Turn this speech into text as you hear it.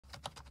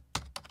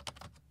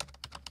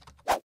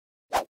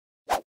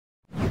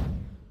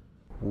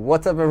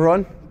What's up,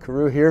 everyone?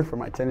 Karue here from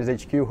my Tennis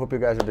HQ. Hope you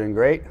guys are doing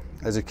great.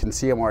 As you can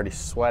see, I'm already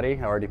sweaty.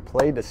 I already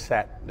played the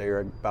set that you're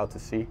about to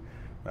see.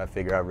 I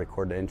figure I'd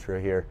record the intro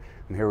here.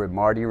 I'm here with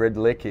Martin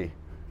Redlicki,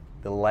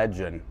 the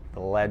legend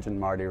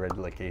Martin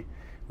Redlicki.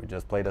 We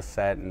just played a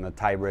set in the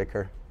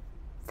tiebreaker,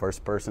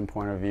 first person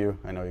point of view.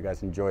 I know you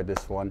guys enjoyed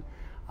this one.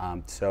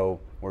 So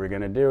what we're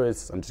gonna do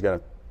is I'm just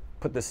gonna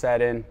put the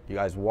set in, you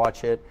guys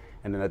watch it,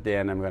 and then at the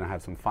end I'm gonna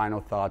have some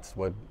final thoughts,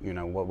 what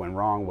went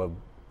wrong, what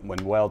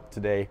went well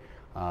today,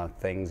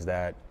 things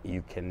that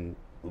you can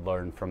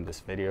learn from this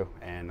video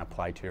and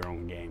apply to your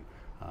own game.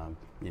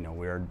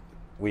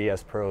 We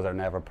as pros are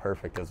never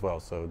perfect as well,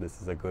 so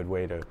this is a good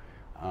way to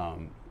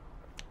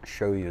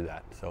show you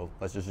that. So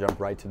let's just jump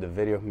right to the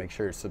video. Make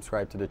sure you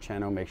subscribe to the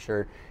channel. Make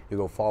sure you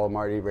go follow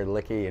Marty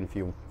Redlicki, and if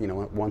you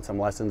want some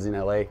lessons in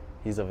LA,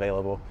 he's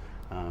available.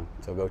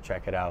 So go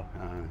check it out.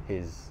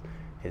 His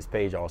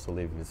page, also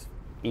leave his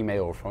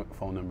email or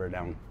phone number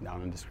down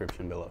in the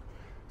description below.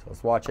 So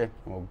let's watch it.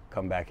 We'll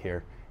come back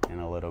here in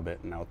a little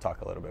bit, and I'll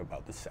talk a little bit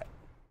about the set.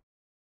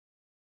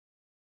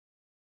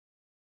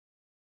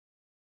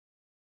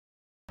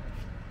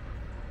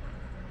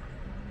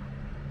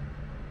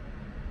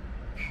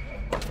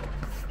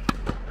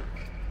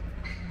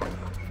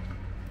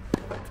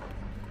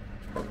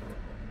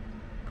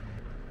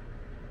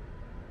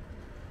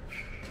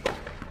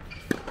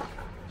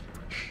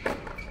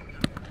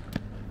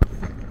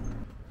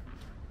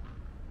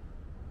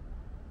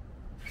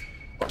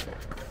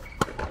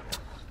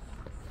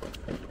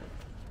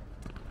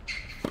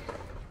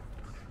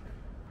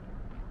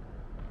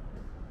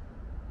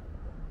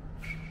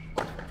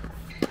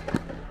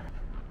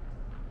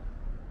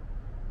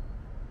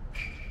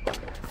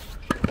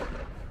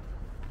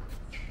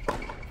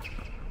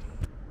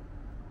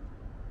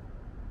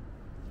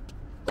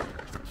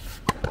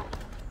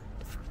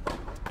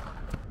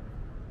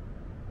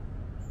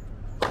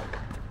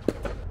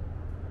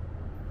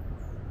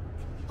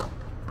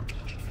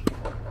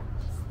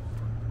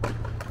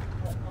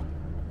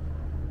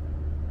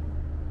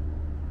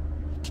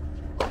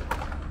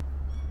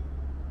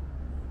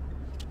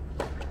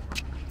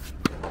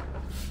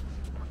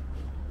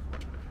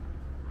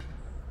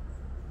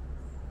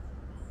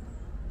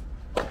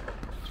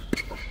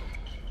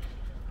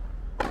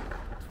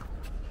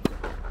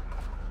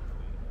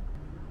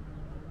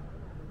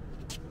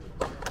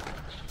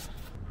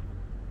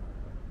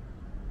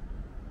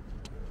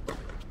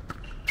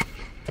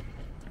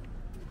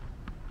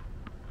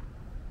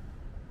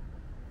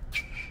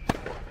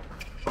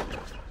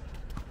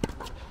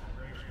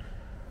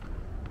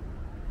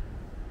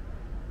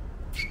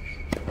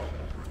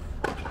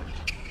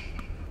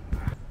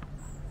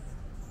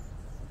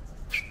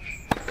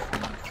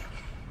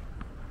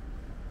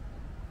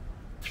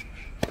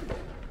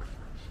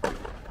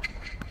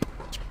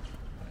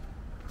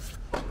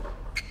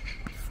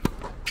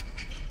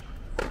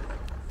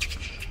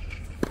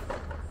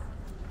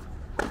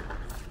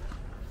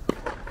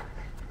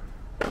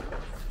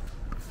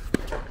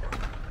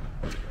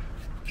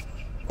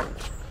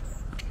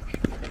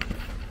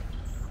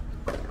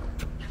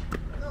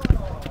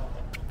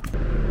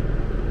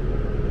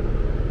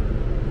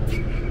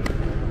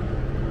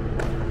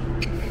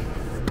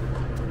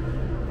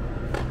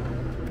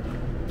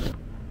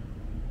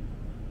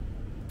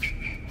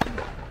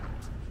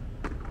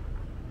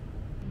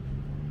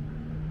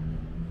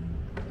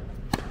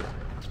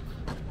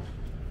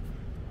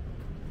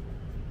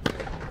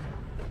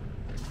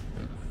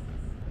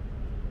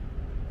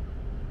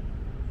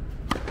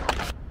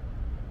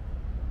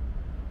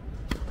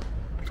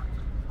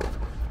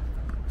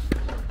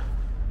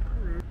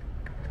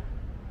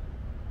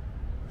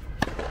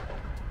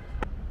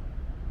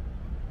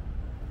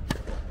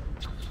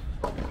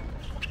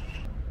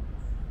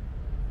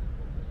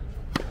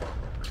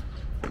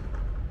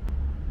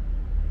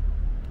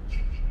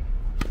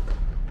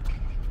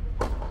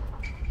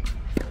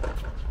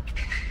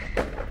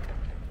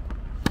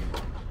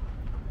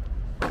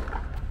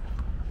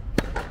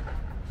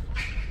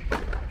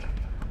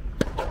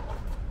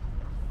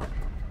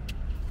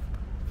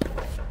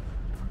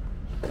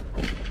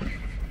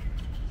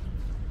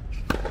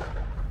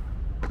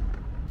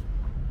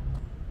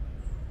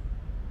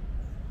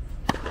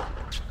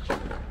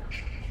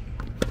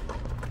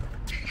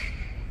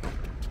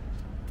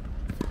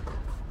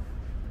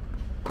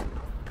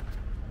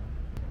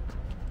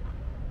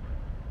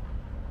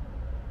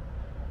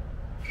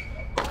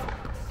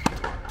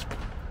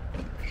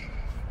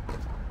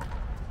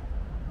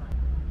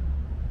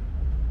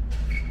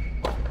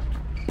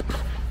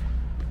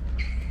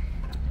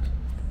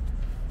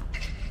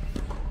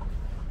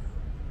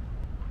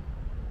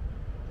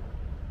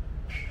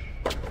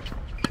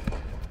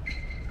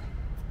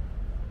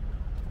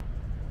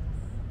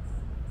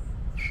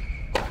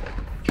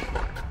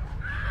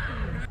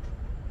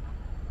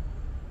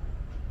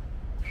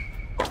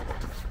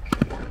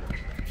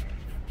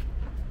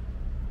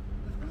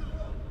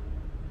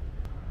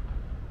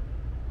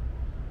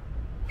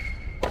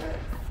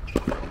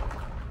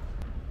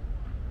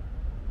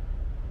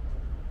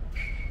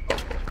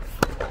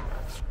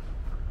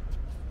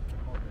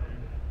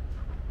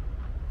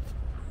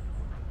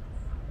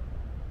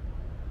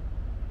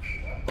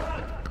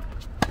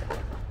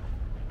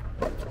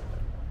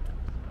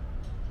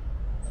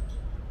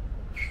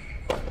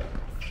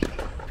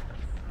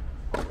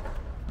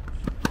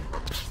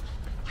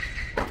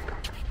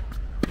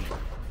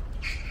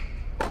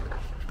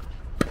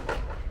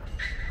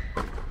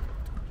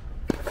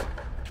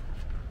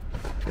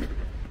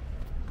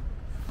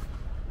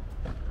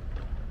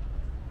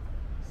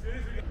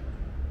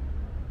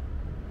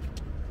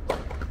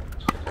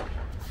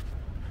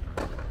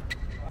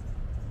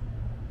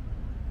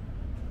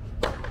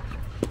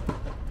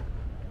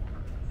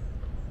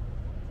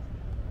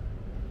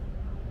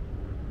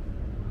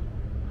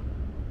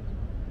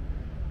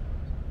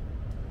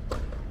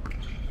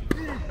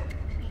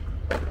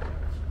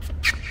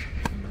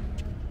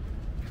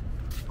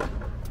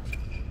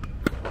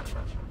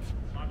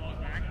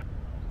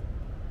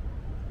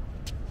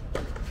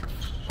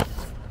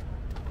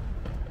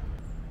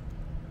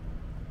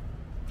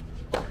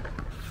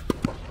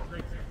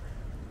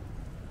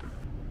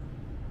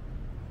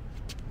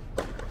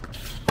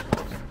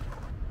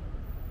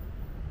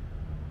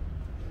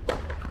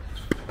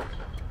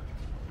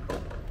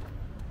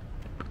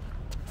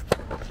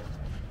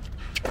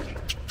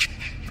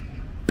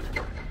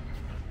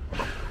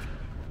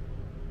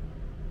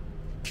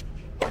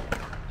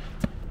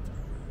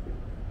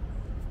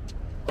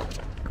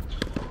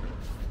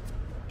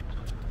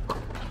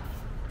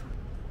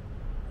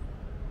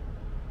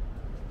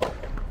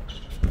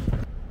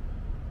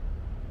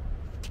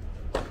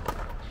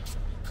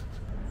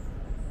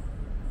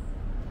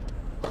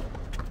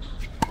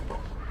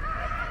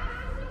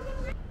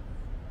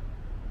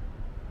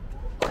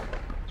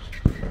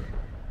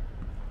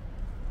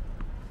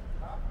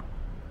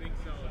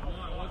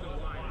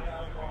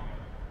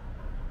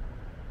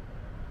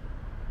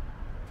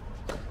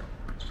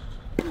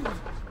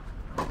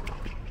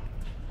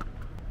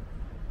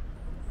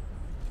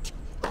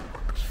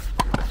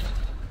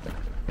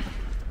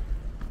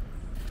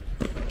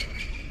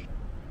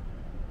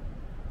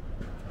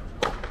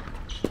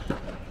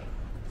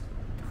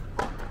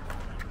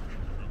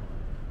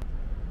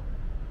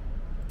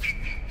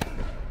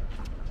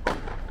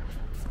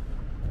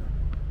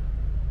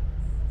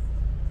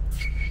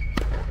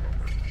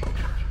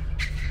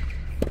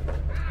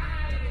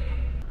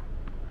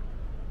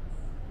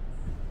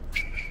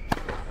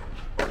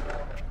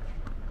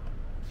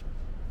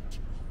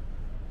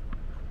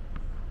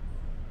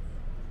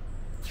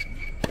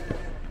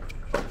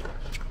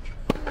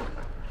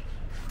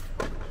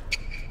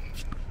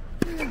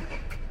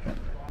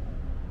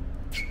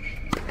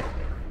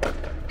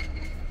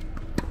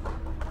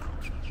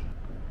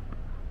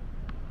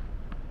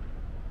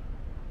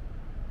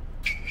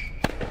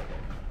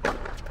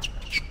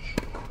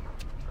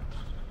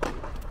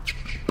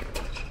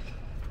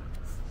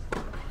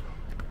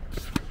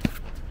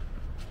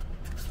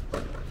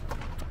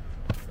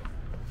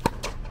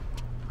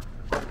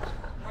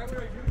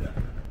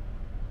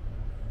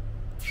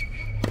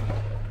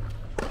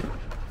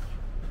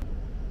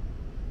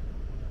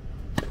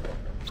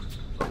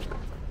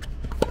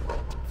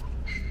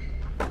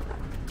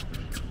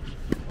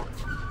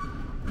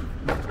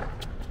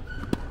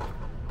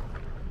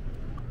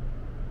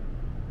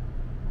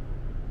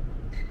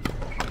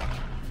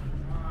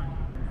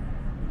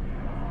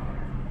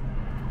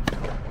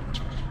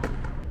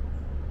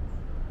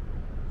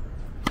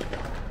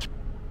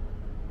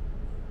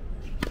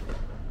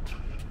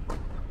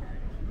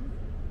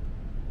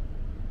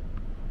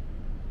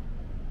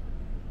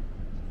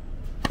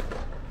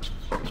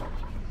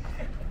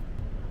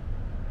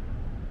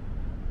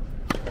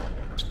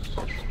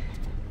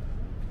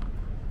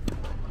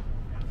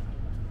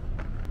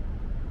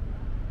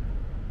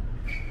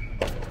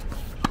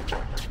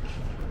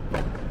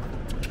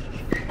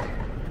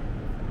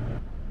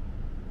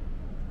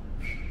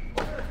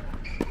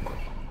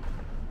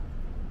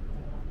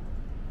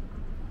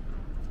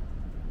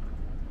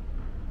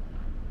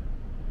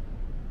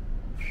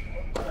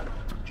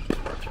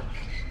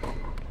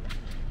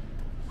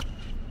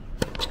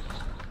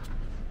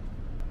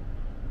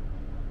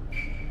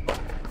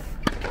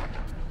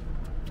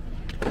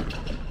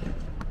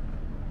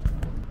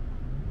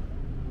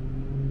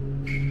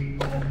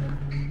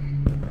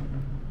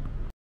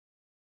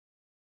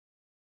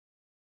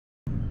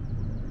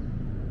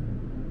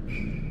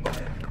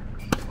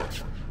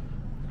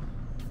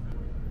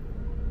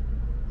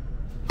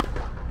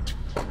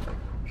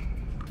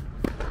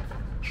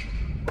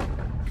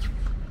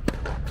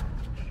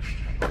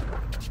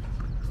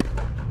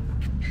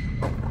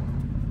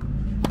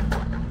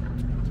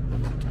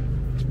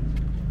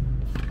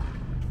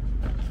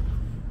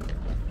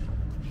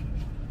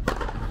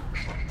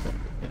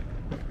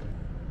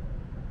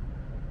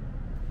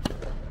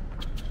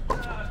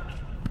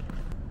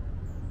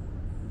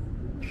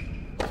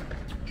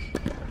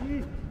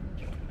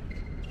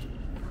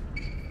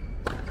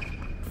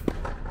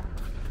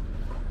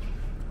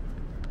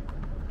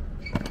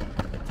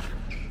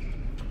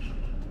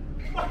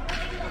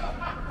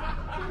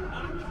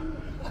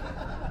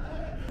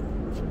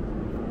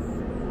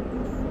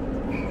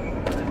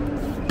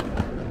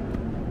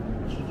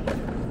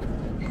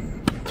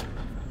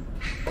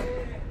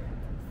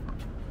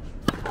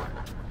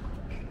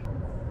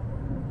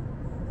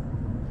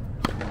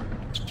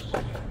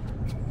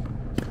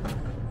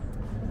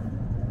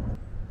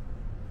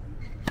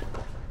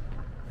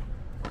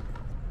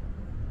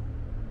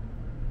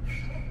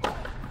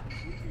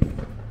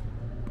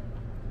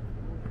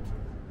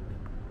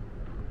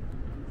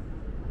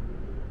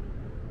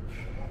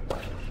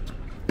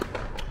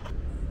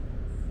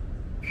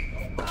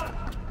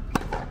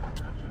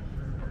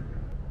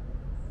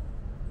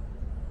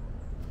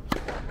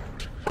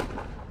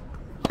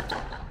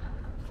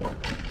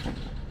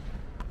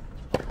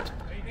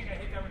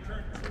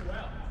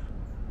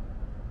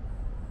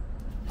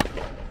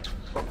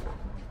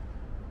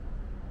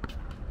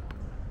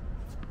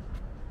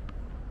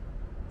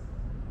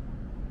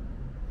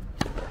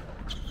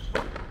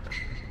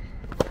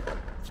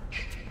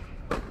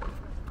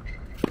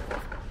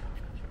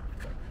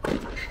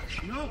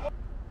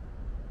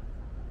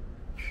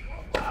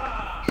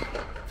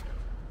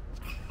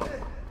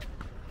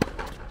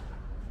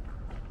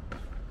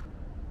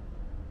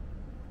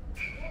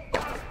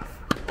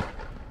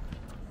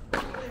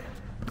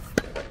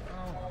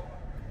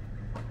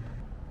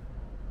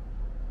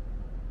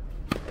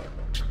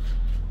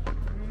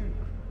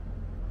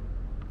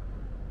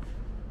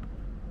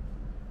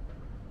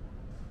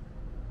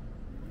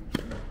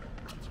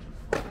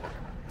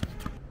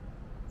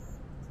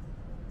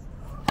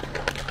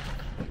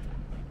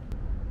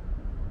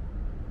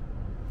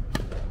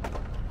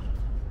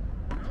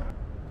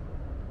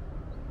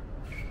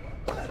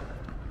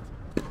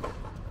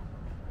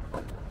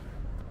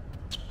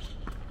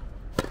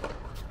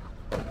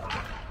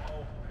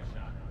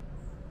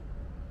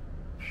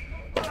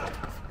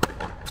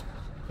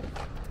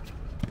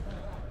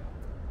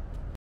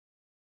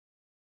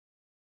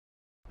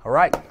 All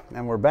right,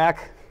 and we're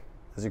back.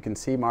 As you can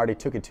see, Marty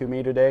took it to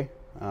me today.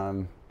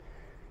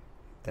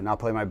 Did not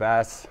play my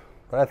best,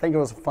 but I think it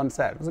was a fun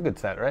set. It was a good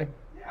set, right?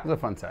 Yeah. It was a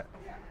fun set.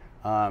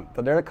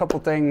 But there are a couple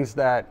things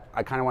that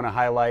I kind of want to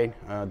highlight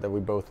that we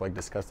both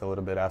discussed a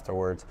little bit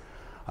afterwards.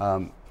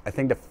 I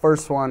think the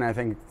first one, I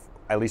think,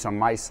 at least on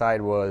my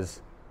side,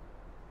 was,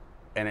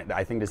 and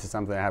I think this is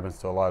something that happens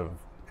to a lot of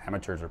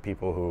amateurs or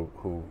people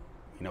who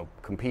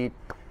compete,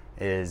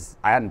 is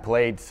I hadn't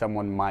played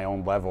someone my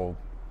own level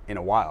in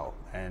a while,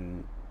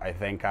 and I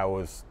think I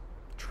was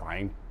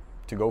trying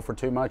to go for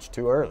too much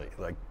too early,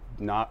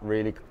 not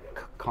really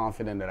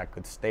confident that I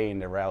could stay in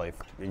the rally,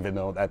 even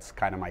though that's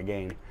kind of my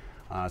game.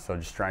 So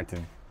just trying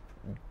to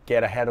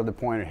get ahead of the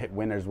point or hit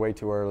winners way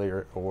too early,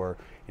 or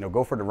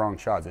go for the wrong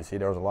shots. You see,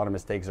 there was a lot of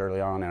mistakes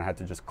early on, and I had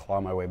to just claw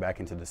my way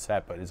back into the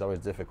set. But it's always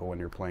difficult when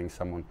you're playing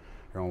someone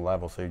your own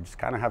level. So you just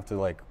kind of have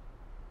to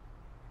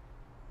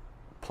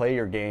play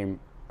your game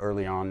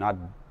early on, not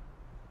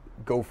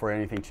go for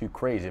anything too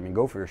crazy. I mean,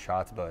 go for your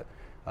shots, but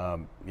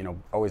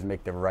always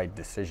make the right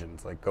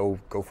decisions. Go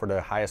for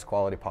the highest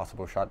quality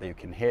possible shot that you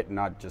can hit,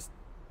 not just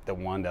the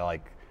one that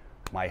like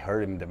might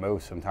hurt him the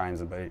most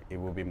sometimes, but it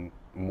will be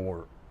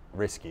more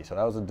risky. So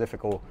that was a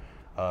difficult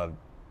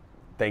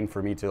thing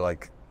for me to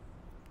like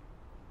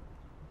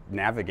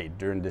navigate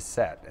during this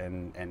set,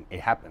 and it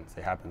happens,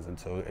 and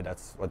so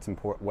that's what's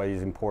important. What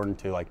is important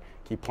to like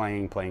keep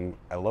playing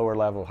at a lower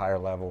level, higher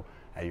level,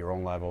 at your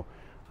own level.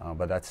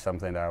 But that's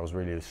something that I was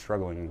really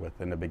struggling with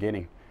in the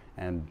beginning,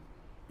 and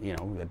you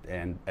know,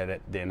 and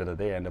at the end of the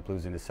day, I ended up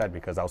losing the set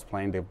because I was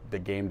playing the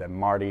game that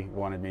Marty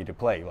wanted me to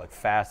play, like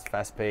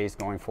fast pace,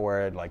 going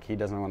for it. Like he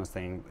doesn't want to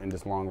stay in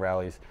this long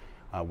rallies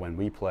when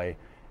we play,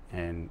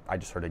 and I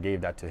just sort of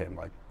gave that to him.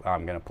 Like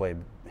I'm gonna play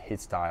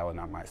his style and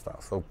not my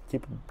style. So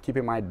keep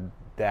in mind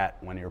that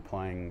when you're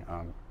playing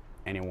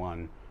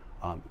anyone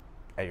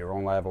at your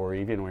own level, or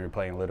even when you're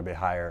playing a little bit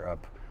higher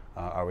up,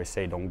 I always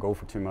say don't go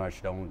for too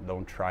much.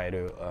 Don't try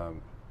to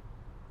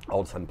all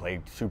of a sudden play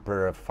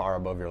super far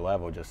above your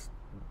level. Just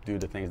do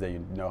the things that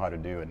you know how to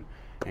do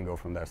and go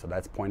from there. So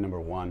that's point number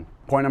one.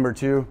 Point number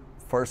two,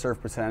 first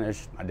serve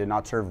percentage. I did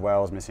not serve well.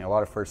 I was missing a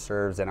lot of first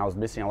serves, and I was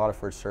missing a lot of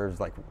first serves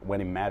like when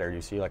it mattered.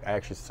 You see, like I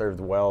actually served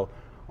well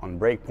on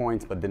break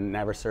points, but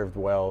never served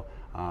well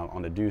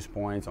on the deuce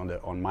points,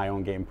 on my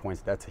own game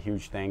points. That's a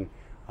huge thing.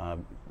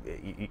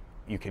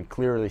 You can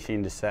clearly see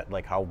in the set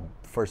like how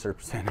first serve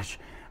percentage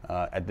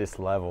at this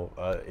level,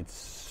 it's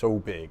so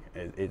big.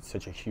 It's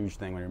such a huge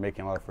thing when you're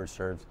making a lot of first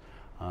serves.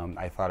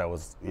 I thought I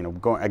was, you know,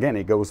 going again.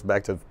 It goes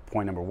back to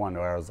point number one,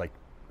 where I was like,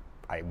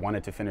 I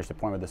wanted to finish the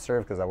point with the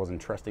serve because I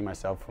wasn't trusting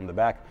myself from the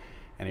back,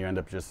 and you end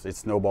up just it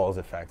snowballs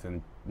effect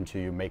into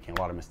you making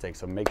a lot of mistakes.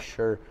 So make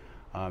sure,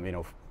 you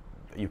know,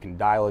 you can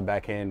dial it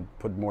back in,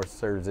 put more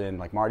serves in.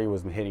 Like Marty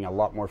was hitting a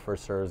lot more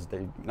first serves.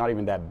 They're not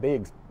even that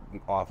big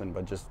often,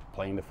 but just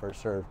playing the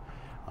first serve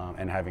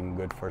and having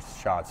good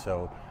first shots.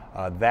 So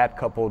that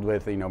coupled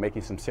with, you know,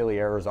 making some silly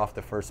errors off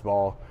the first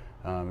ball.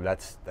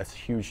 That's a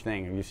huge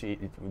thing. You see,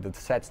 the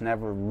set's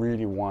never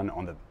really won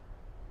on the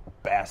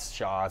best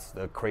shots,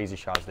 the crazy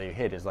shots that you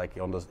hit. Is like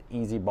on those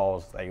easy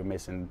balls that you're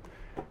missing,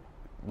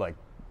 like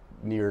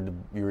you're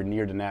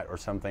near the net or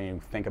something. You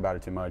think about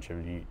it too much,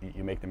 and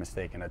you make the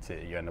mistake, and that's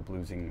it. You end up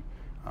losing.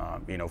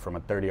 You know, from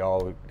a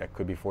 30-all that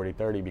could be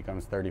 40-30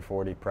 becomes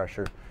 30-40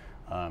 pressure.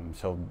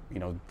 So you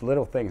know,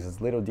 little things,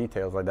 it's little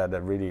details like that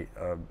that really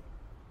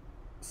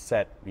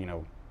set, you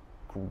know,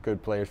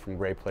 good players from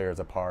great players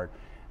apart.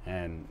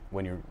 And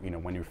when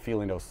you're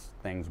feeling those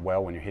things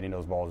well, when you're hitting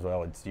those balls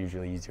well, it's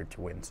usually easier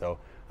to win. So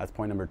that's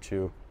point number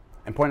two.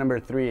 And point number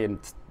three, and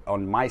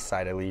on my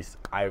side at least,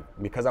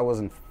 because I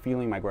wasn't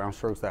feeling my ground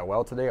strokes that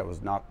well today,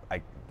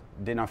 I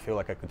did not feel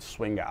like I could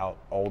swing out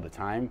all the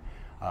time.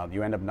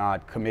 You end up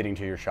not committing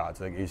to your shots.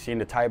 Like you see in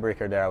the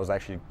tiebreaker there, I was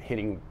actually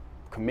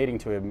committing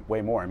to it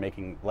way more and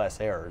making less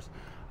errors.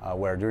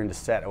 Where during the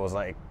set, I was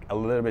like a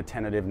little bit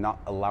tentative, not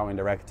allowing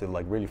the racket to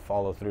like really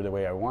follow through the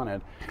way I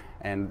wanted,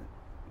 and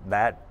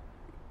that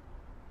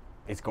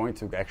it's going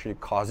to actually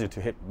cause you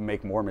to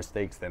make more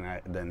mistakes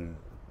than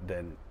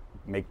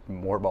make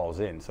more balls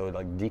in. So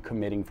like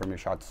decommitting from your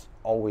shots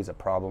always a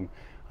problem.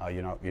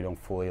 You don't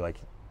fully like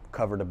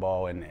cover the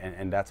ball,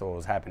 and that's what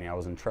was happening. I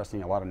wasn't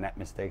trusting a lot of net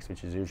mistakes,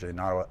 which is usually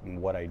not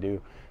what I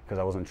do, because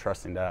I wasn't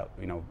trusting that,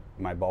 you know,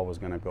 my ball was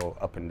going to go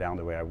up and down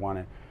the way I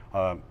wanted.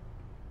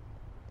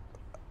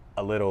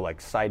 A little like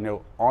side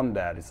note on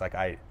that, it's like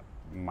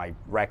my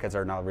rackets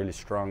are not really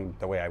strung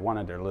the way I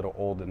wanted. They're a little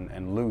old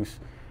and loose,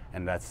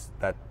 and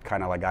that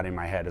kind of like got in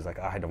my head. It's like,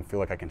 I don't feel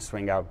like I can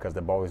swing out because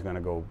the ball is going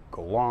to go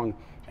long,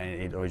 and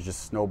it was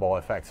just snowball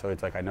effect. So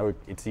it's like, I know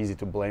it's easy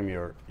to blame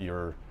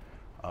your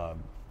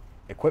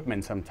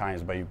equipment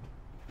sometimes, but you've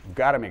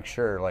got to make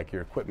sure like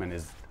your equipment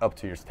is up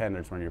to your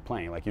standards when you're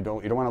playing. Like you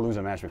don't want to lose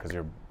a match because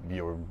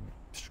your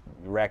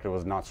racket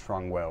was not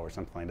strung well or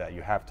something like that.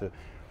 You have to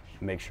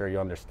make sure you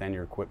understand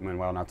your equipment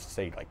well, not to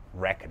say like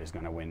racket is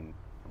going to win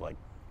like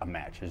a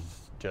match.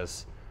 It's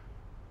just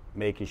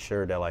making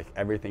sure that like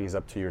everything is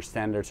up to your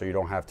standards, so you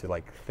don't have to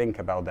like think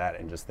about that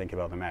and just think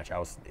about the match.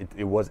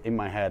 It was in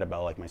my head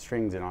about like my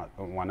strings and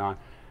whatnot,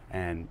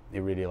 and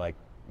it really like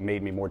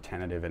made me more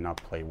tentative and not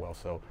play well.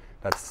 So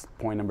that's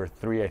point number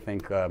three. I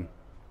think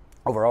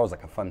overall it was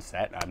like a fun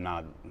set. I'm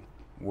not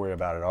worried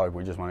about it at all.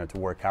 We just wanted to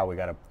work out. We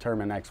got a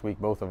tournament next week,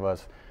 both of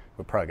us.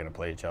 We're probably going to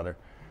play each other.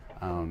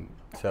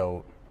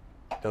 So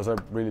those are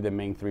really the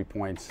main 3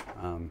 points,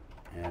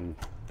 and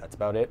that's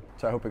about it.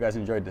 So I hope you guys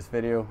enjoyed this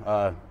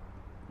video.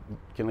 You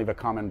can leave a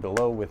comment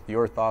below with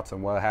your thoughts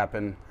on what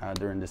happened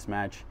during this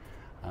match.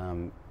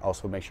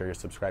 Also, make sure you're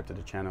subscribed to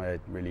the channel. It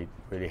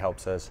really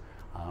helps us.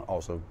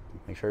 Also,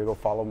 make sure you go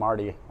follow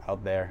Marty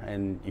out there.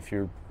 And if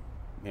you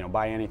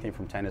buy anything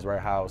from Tennis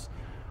Warehouse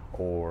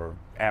or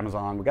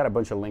Amazon, we got a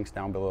bunch of links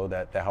down below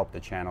that help the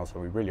channel. So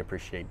we really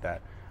appreciate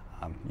that.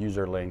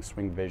 User links,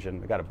 Swing Vision,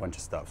 we got a bunch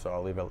of stuff. So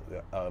I'll leave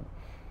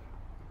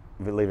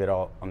it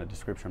all on the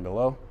description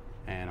below,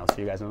 and I'll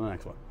see you guys in the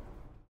next one.